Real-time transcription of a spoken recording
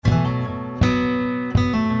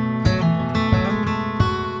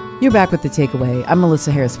You're back with The Takeaway. I'm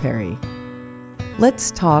Melissa Harris Perry.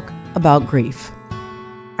 Let's talk about grief.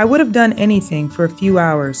 I would have done anything for a few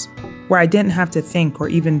hours where I didn't have to think or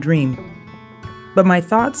even dream. But my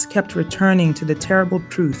thoughts kept returning to the terrible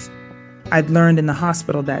truth I'd learned in the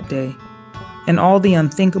hospital that day, and all the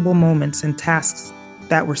unthinkable moments and tasks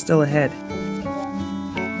that were still ahead.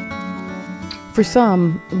 For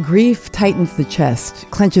some, grief tightens the chest,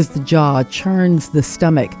 clenches the jaw, churns the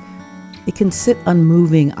stomach. It can sit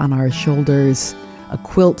unmoving on our shoulders, a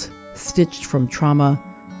quilt stitched from trauma,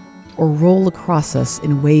 or roll across us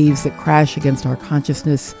in waves that crash against our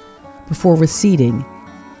consciousness before receding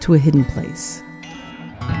to a hidden place.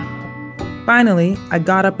 Finally, I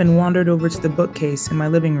got up and wandered over to the bookcase in my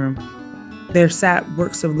living room. There sat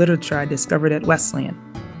works of literature I discovered at Wesleyan,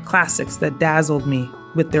 classics that dazzled me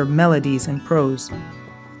with their melodies and prose.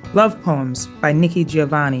 Love poems by Nikki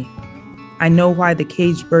Giovanni, I Know Why the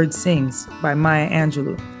Caged Bird Sings by Maya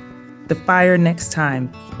Angelou, The Fire Next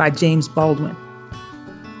Time by James Baldwin.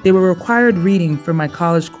 They were required reading for my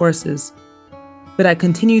college courses, but I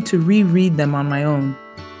continued to reread them on my own.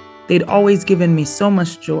 They'd always given me so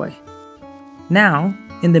much joy. Now,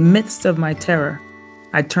 in the midst of my terror,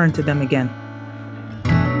 I turned to them again.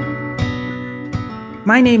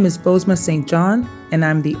 My name is Bozoma St. John, and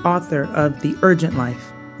I'm the author of The Urgent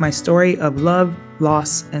Life, my story of love,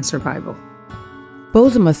 loss, and survival.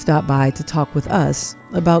 Bozoma stopped by to talk with us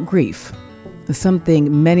about grief,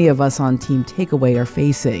 something many of us on Team Takeaway are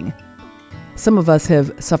facing. Some of us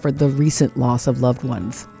have suffered the recent loss of loved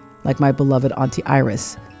ones, like my beloved Auntie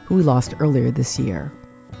Iris, who we lost earlier this year.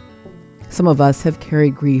 Some of us have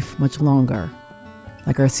carried grief much longer,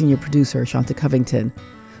 like our senior producer, Shanta Covington,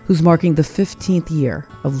 who's marking the 15th year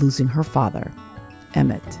of losing her father,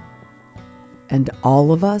 Emmett. And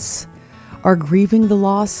all of us are grieving the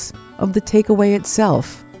loss of The Takeaway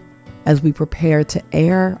itself as we prepare to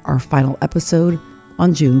air our final episode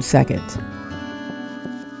on June 2nd.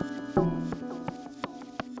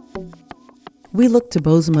 We look to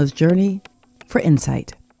Bozoma's journey for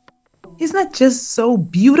insight. Isn't that just so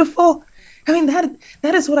beautiful? I mean,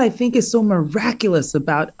 that is what I think is so miraculous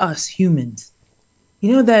about us humans.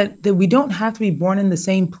 You know, that we don't have to be born in the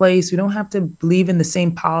same place. We don't have to believe in the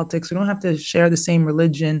same politics. We don't have to share the same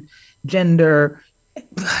religion, gender,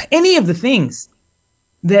 any of the things.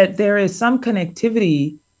 That there is some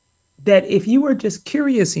connectivity that if you were just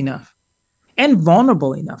curious enough and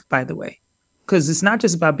vulnerable enough, by the way, because it's not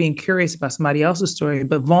just about being curious about somebody else's story,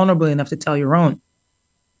 but vulnerable enough to tell your own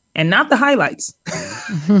and not the highlights,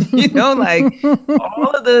 like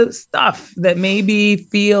all of the stuff that maybe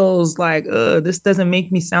feels like, this doesn't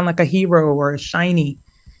make me sound like a hero or a shiny,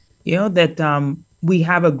 that we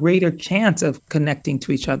have a greater chance of connecting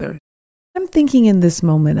to each other. I'm thinking in this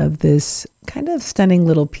moment of this kind of stunning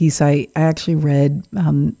little piece I actually read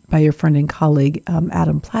by your friend and colleague,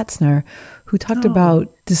 Adam Platzner, who talked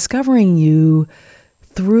about discovering you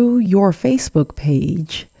through your Facebook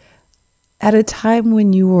page at a time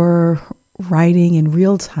when you were writing in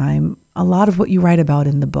real time a lot of what you write about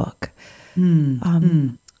in the book.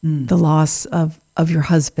 The loss of your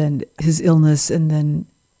husband, his illness, and then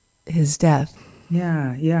his death.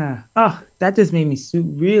 Yeah. Oh, that just made me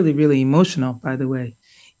really, really emotional, by the way.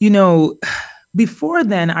 Before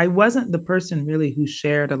then, I wasn't the person really who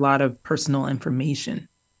shared a lot of personal information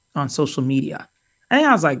on social media. I think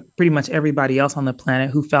I was like pretty much everybody else on the planet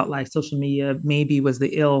who felt like social media maybe was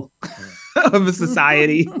the ill of a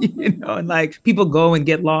society, and like people go and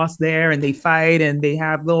get lost there and they fight and they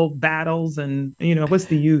have little battles and, what's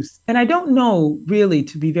the use? And I don't know really,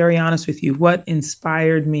 to be very honest with you, what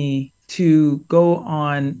inspired me to go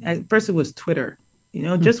on. At first it was Twitter,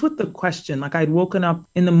 just with the question, like I'd woken up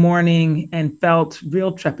in the morning and felt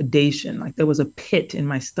real trepidation, like there was a pit in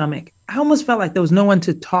my stomach. I almost felt like there was no one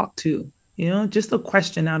to talk to, just a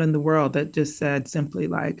question out in the world that just said simply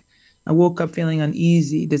like, I woke up feeling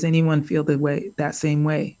uneasy. Does anyone feel that same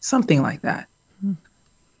way? Something like that.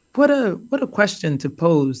 What a question to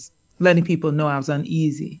pose, letting people know I was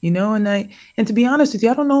uneasy, and to be honest with you,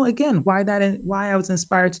 I don't know again why I was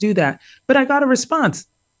inspired to do that, but I got a response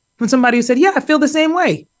from somebody who said, yeah, I feel the same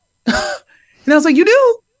way. And I was like, you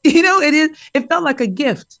do? It felt like a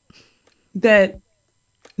gift that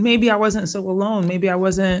maybe I wasn't so alone. Maybe I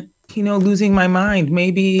wasn't, losing my mind.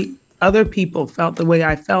 Maybe other people felt the way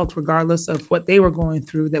I felt, regardless of what they were going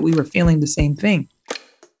through, that we were feeling the same thing.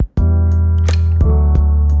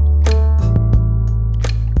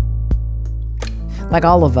 Like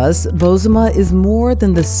all of us, Bozoma is more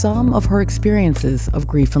than the sum of her experiences of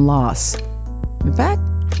grief and loss. In fact,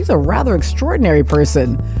 she's a rather extraordinary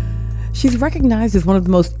person. She's recognized as one of the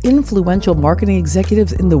most influential marketing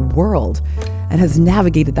executives in the world and has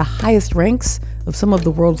navigated the highest ranks of some of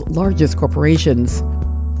the world's largest corporations,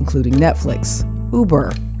 including Netflix,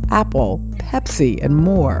 Uber, Apple, Pepsi, and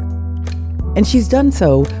more. And she's done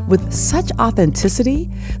so with such authenticity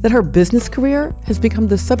that her business career has become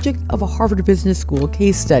the subject of a Harvard Business School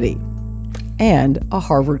case study and a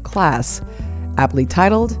Harvard class, aptly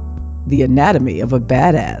titled The Anatomy of a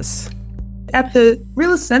Badass. At the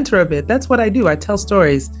real center of it, that's what I do. I tell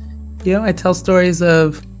stories. I tell stories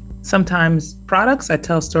of sometimes products. I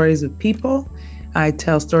tell stories of people. I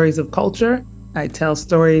tell stories of culture. I tell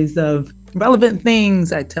stories of relevant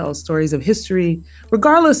things. I tell stories of history,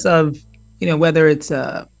 regardless of, whether it's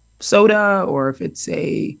a soda or if it's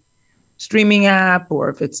a streaming app or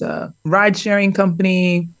if it's a ride-sharing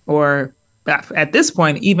company or at this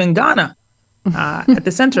point, even Ghana. At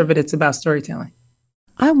the center of it, it's about storytelling.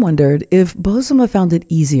 I wondered if Bozoma found it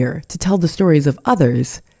easier to tell the stories of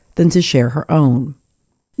others than to share her own.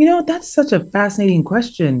 That's such a fascinating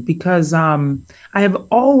question because I have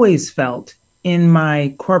always felt in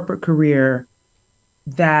my corporate career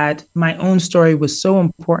that my own story was so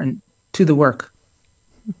important to the work.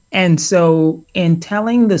 And so in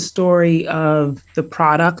telling the story of the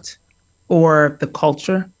product or the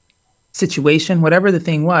culture, situation, whatever the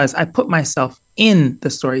thing was, I put myself in the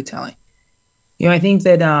storytelling. I think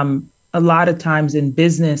that a lot of times in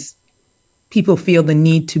business, people feel the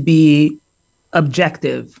need to be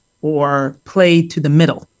objective or play to the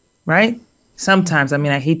middle, right? Sometimes,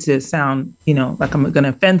 I hate to sound, like I'm going to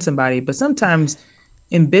offend somebody, but sometimes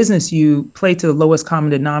in business, you play to the lowest common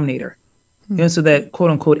denominator, so that, quote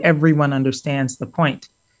unquote, everyone understands the point.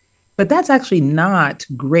 But that's actually not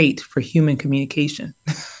great for human communication.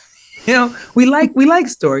 We like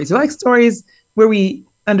stories. We like stories where we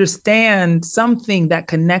understand something that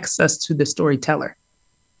connects us to the storyteller.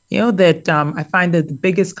 That I find that the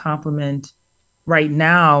biggest compliment right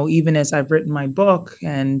now, even as I've written my book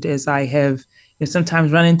and as I have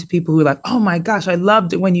sometimes run into people who are like, oh my gosh, I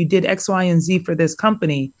loved it when you did X, Y, and Z for this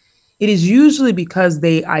company. It is usually because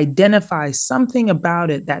they identify something about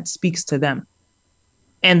it that speaks to them.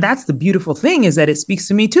 And that's the beautiful thing, is that it speaks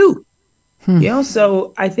to me too.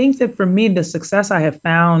 So I think that for me, the success I have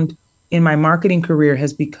found in my marketing career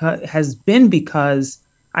has been because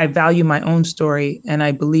I value my own story and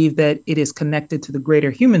I believe that it is connected to the greater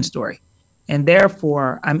human story. And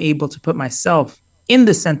therefore, I'm able to put myself in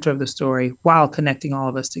the center of the story while connecting all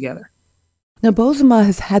of us together. Now, Bozoma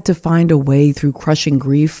has had to find a way through crushing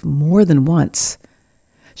grief more than once.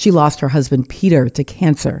 She lost her husband, Peter, to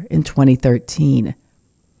cancer in 2013.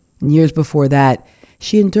 And years before that,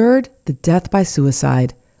 she endured the death by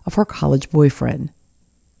suicide of her college boyfriend,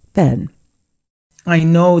 Ben. I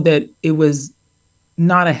know that it was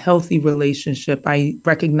not a healthy relationship. I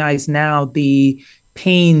recognize now the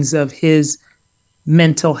pains of his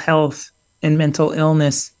mental health and mental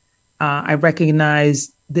illness. I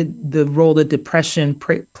recognize the role that depression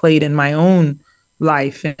played in my own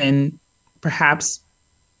life and perhaps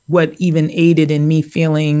what even aided in me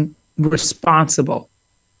feeling responsible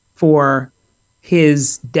for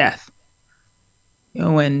his death.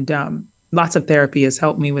 And lots of therapy has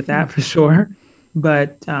helped me with that for sure.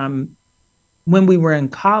 But when we were in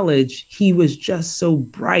college, he was just so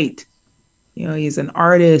bright. He's an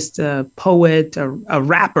artist, a poet, a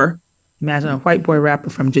rapper. Imagine a white boy rapper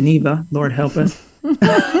from Geneva. Lord help us.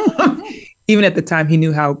 Even at the time, he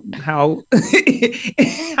knew how how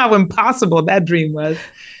impossible that dream was.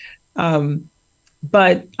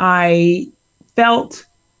 But I felt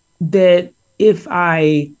that if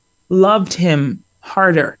I loved him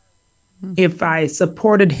harder, if I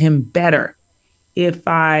supported him better, if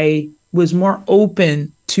I was more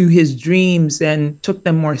open to his dreams and took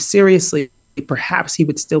them more seriously, perhaps he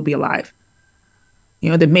would still be alive.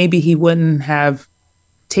 That maybe he wouldn't have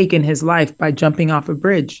taken his life by jumping off a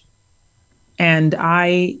bridge. And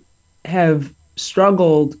I have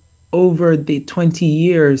struggled over the 20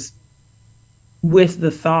 years with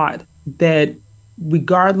the thought that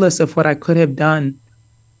regardless of what I could have done,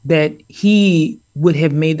 that he would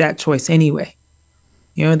have made that choice anyway.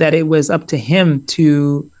 That it was up to him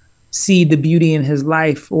to see the beauty in his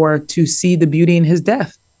life or to see the beauty in his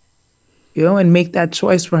death, and make that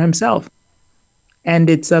choice for himself.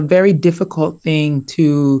 And it's a very difficult thing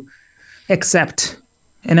to accept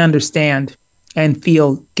and understand and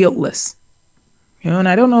feel guiltless. And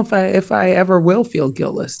I don't know if I ever will feel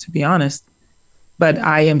guiltless, to be honest, but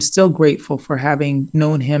I am still grateful for having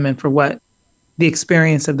known him and for what the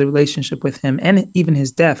experience of the relationship with him and even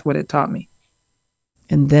his death, what it taught me.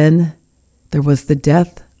 And then there was the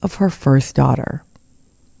death of her first daughter,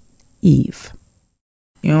 Eve.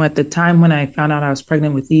 At the time when I found out I was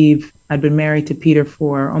pregnant with Eve, I'd been married to Peter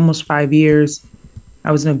for almost 5 years.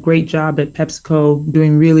 I was in a great job at PepsiCo,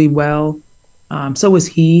 doing really well. So was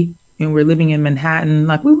he. We're living in Manhattan.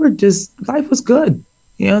 Like life was good.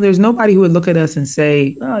 There's nobody who would look at us and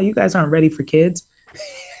say, "Oh, you guys aren't ready for kids."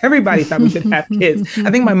 Everybody thought we should have kids. I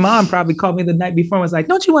think my mom probably called me the night before and was like,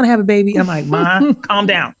 "Don't you want to have a baby?" I'm like, "Ma, calm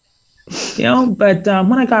down." But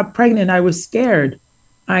when I got pregnant, I was scared.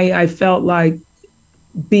 I felt like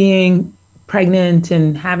being pregnant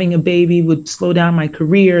and having a baby would slow down my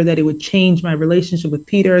career, that it would change my relationship with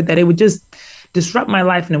Peter, that it would just disrupt my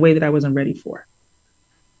life in a way that I wasn't ready for.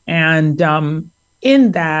 And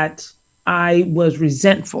in that, I was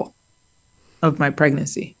resentful of my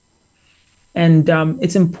pregnancy. And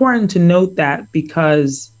it's important to note that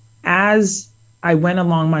because as I went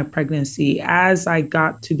along my pregnancy, as I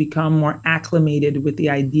got to become more acclimated with the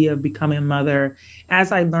idea of becoming a mother,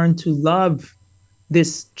 as I learned to love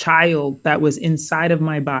this child that was inside of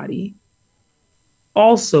my body,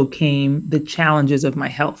 also came the challenges of my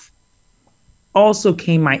health. Also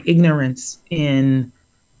came my ignorance in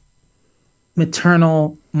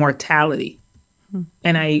maternal mortality.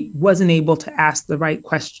 And I wasn't able to ask the right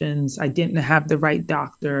questions. I didn't have the right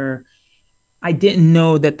doctor. I didn't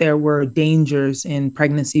know that there were dangers in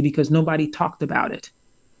pregnancy because nobody talked about it.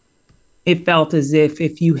 It felt as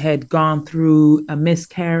if you had gone through a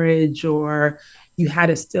miscarriage or you had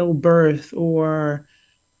a stillbirth or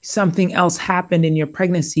something else happened in your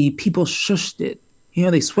pregnancy, people shushed it.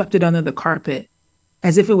 They swept it under the carpet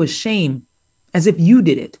as if it was shame, as if you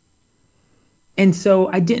did it. And so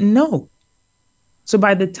I didn't know. So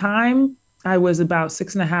by the time I was about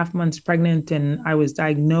 6.5 months pregnant and I was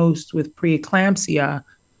diagnosed with preeclampsia,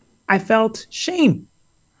 I felt shame.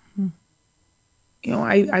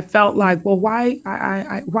 I felt like, well, why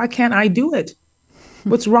can't I do it?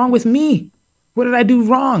 What's wrong with me? What did I do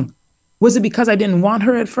wrong? Was it because I didn't want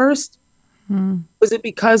her at first? Was it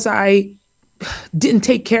because I didn't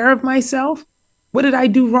take care of myself? What did I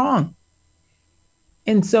do wrong?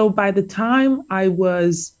 And so by the time I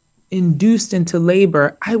was induced into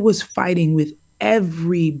labor, I was fighting with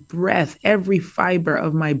every breath, every fiber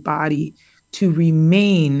of my body to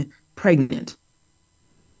remain pregnant.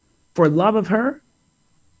 For love of her,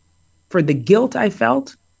 for the guilt I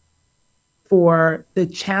felt, for the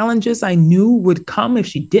challenges I knew would come if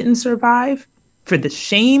she didn't survive, for the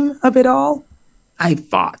shame of it all, I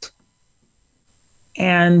fought.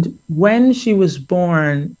 And when she was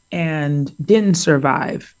born and didn't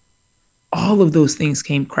survive, all of those things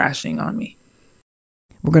came crashing on me.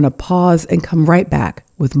 We're going to pause and come right back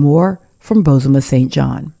with more from Bozoma St.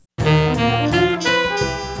 John.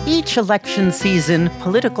 Each election season,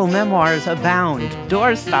 political memoirs abound,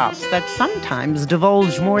 doorstops that sometimes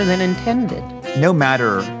divulge more than intended. No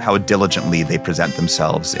matter how diligently they present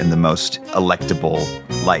themselves in the most electable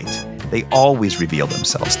light, they always reveal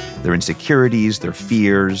themselves, their insecurities, their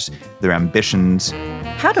fears, their ambitions.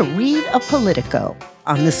 How to read a Politico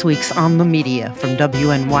on this week's On the Media from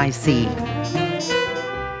WNYC.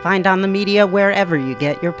 Find On the Media wherever you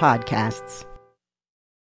get your podcasts.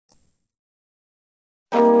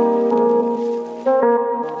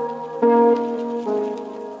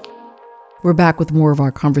 We're back with more of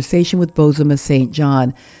our conversation with Bozoma St.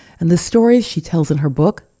 John and the stories she tells in her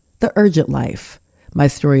book, The Urgent Life, My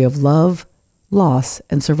Story of Love, Loss,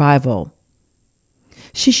 and Survival.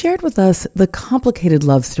 She shared with us the complicated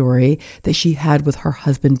love story that she had with her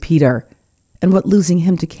husband, Peter, and what losing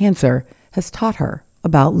him to cancer has taught her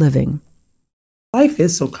about living. Life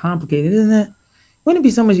is so complicated, isn't it? Wouldn't it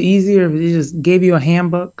be so much easier if they just gave you a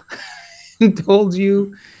handbook and told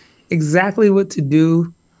you exactly what to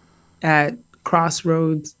do at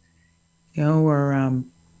crossroads, or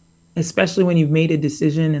especially when you've made a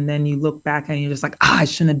decision and then you look back and you're just like, I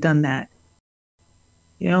shouldn't have done that.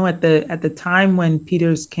 At the time when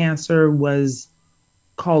Peter's cancer was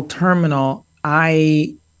called terminal,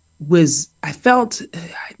 I felt,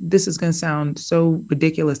 this is going to sound so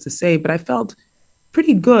ridiculous to say, but I felt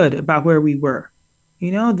pretty good about where we were.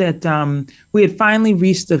 That we had finally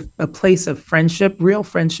reached a place of friendship, real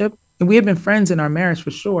friendship. And we had been friends in our marriage for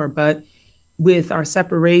sure, but with our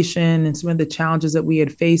separation and some of the challenges that we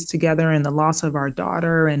had faced together and the loss of our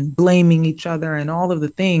daughter and blaming each other and all of the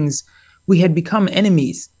things, we had become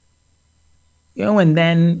enemies. And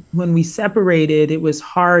then when we separated, it was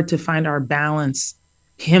hard to find our balance.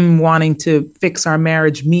 Him wanting to fix our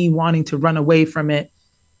marriage, me wanting to run away from it.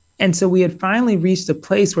 And so we had finally reached a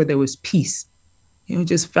place where there was peace. It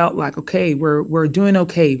just felt like, okay, we're doing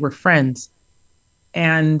okay. We're friends.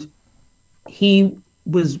 And he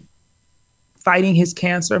was fighting his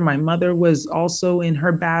cancer. My mother was also in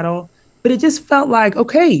her battle. But it just felt like,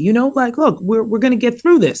 okay, like, look, we're going to get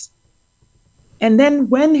through this. And then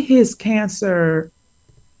when his cancer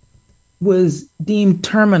was deemed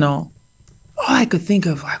terminal, all I could think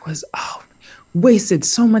of was, wasted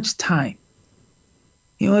so much time.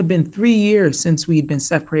 It had been 3 years since we'd been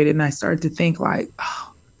separated. And I started to think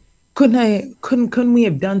couldn't we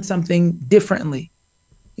have done something differently?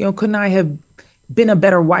 Couldn't I have been a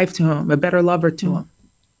better wife to him, a better lover to him?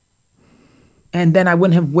 And then I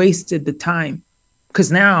wouldn't have wasted the time, because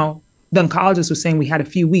now the oncologist was saying we had a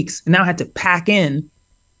few weeks, and now I had to pack in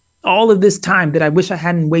all of this time that I wish I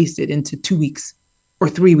hadn't wasted into 2 weeks or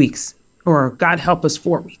 3 weeks, or God help us,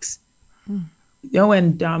 4 weeks.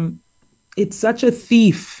 And it's such a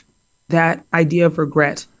thief, that idea of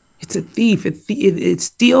regret. It's a thief. It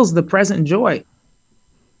steals the present joy.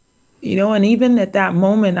 And even at that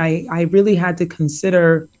moment, I really had to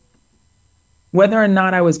consider whether or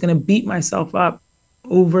not I was going to beat myself up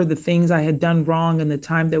over the things I had done wrong and the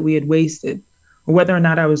time that we had wasted, or whether or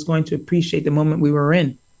not I was going to appreciate the moment we were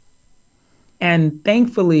in. And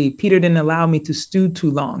thankfully, Peter didn't allow me to stew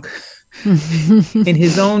too long. In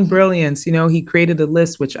his own brilliance, he created a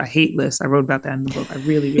list, which I hate lists. I wrote about that in the book. I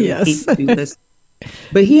really, really hate to do lists.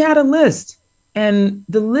 But he had a list, and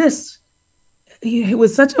the list, it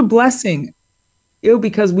was such a blessing.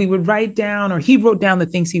 Because we would write down, or he wrote down the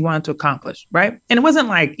things he wanted to accomplish, right? And it wasn't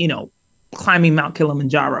like, climbing Mount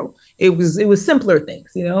Kilimanjaro. It was simpler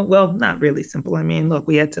things, well, not really simple. I mean, look,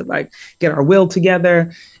 we had to get our will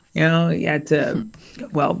together. We had to,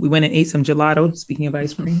 we went and ate some gelato, speaking of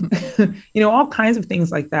ice cream, all kinds of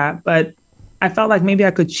things like that. But I felt like maybe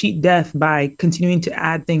I could cheat death by continuing to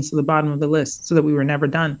add things to the bottom of the list so that we were never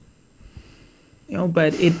done.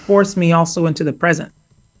 But it forced me also into the present,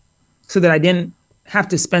 so that I didn't have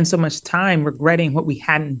to spend so much time regretting what we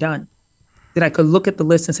hadn't done, that I could look at the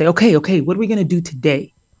list and say, okay, what are we going to do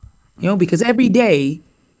today? Because every day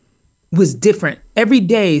was different. Every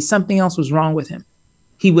day, something else was wrong with him.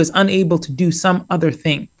 He was unable to do some other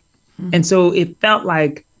thing. And so it felt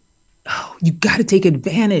like, you got to take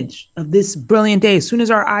advantage of this brilliant day. As soon as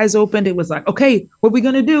our eyes opened, it was like, okay, what are we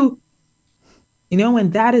going to do?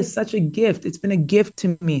 And that is such a gift. It's been a gift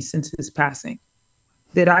to me since his passing,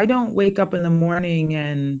 that I don't wake up in the morning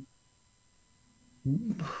and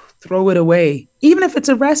throw it away, even if it's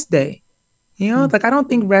a rest day. I don't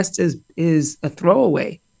think rest is a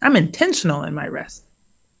throwaway. I'm intentional in my rest.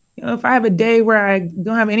 If I have a day where I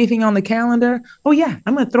don't have anything on the calendar, I'm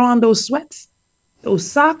going to throw on those sweats,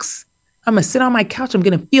 those socks. I'm going to sit on my couch. I'm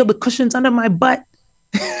going to feel the cushions under my butt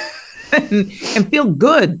and feel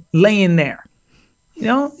good laying there.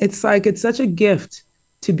 It's such a gift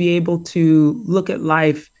to be able to look at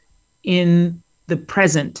life in the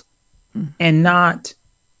present and not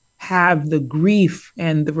have the grief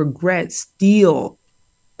and the regret steal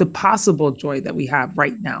the possible joy that we have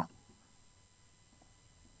right now.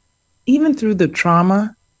 Even through the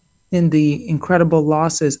trauma and the incredible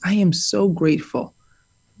losses, I am so grateful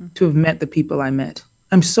to have met the people I met.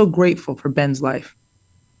 I'm so grateful for Ben's life.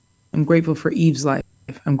 I'm grateful for Eve's life.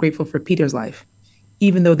 I'm grateful for Peter's life,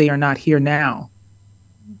 even though they are not here now.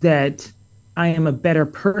 That I am a better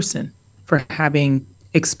person for having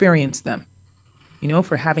experienced them,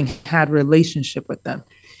 for having had relationship with them.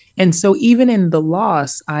 And so even in the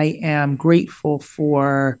loss, I am grateful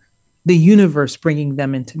for the universe bringing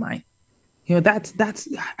them into mine.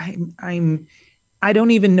 I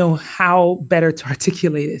don't even know how better to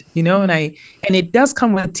articulate it, and it does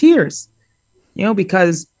come with tears,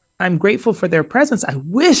 because I'm grateful for their presence. I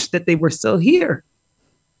wish that they were still here.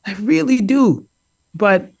 I really do.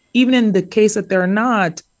 But even in the case that they're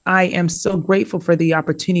not, I am so grateful for the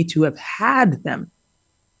opportunity to have had them.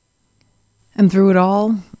 And through it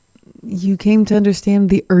all, you came to understand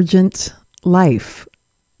the urgent life.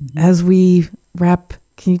 As we wrap,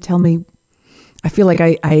 can you tell me, I feel like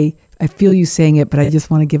I feel you saying it, but I just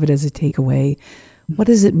want to give it as a takeaway. What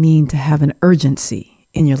does it mean to have an urgency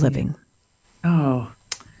in your living? Oh,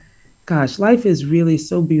 gosh, life is really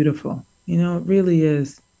so beautiful. It really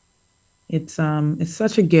is. It's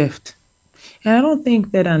such a gift. And I don't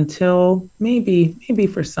think that until maybe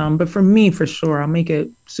for some, but for me, for sure, I'll make it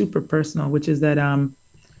super personal, which is that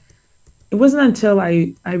it wasn't until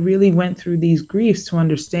I really went through these griefs to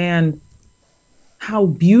understand how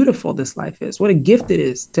beautiful this life is, what a gift it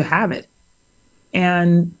is to have it.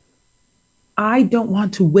 And I don't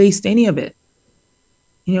want to waste any of it.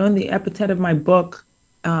 In the epitaph of my book,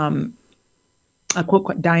 I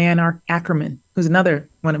quote Diane Ackerman, who's another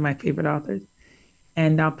one of my favorite authors.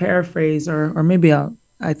 And I'll paraphrase, or maybe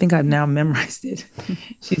I think I've now memorized it.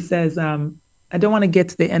 She says, I don't want to get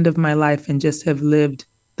to the end of my life and just have lived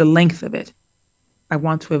the length of it. I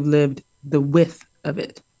want to have lived the width of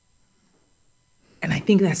it. And I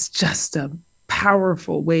think that's just a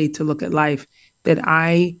powerful way to look at life, that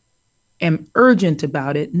I am urgent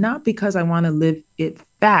about it, not because I want to live it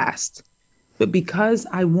fast, but because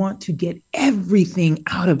I want to get everything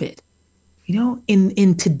out of it. You know,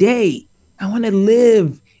 in today, I want to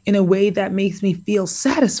live in a way that makes me feel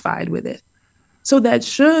satisfied with it. So that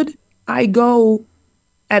should I go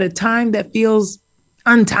at a time that feels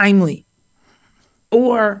untimely,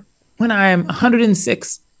 or when I am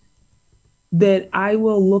 106, that I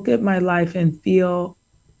will look at my life and feel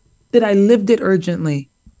that I lived it urgently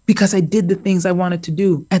because I did the things I wanted to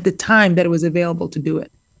do at the time that it was available to do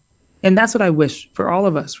it. And that's what I wish for all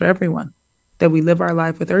of us, for everyone, that we live our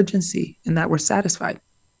life with urgency and that we're satisfied.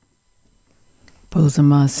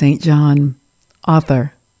 Bozoma St. John,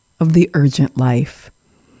 author of The Urgent Life.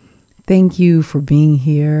 Thank you for being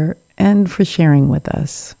here and for sharing with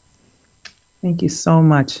us. Thank you so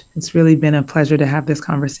much. It's really been a pleasure to have this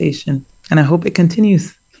conversation, and I hope it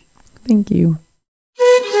continues. Thank you.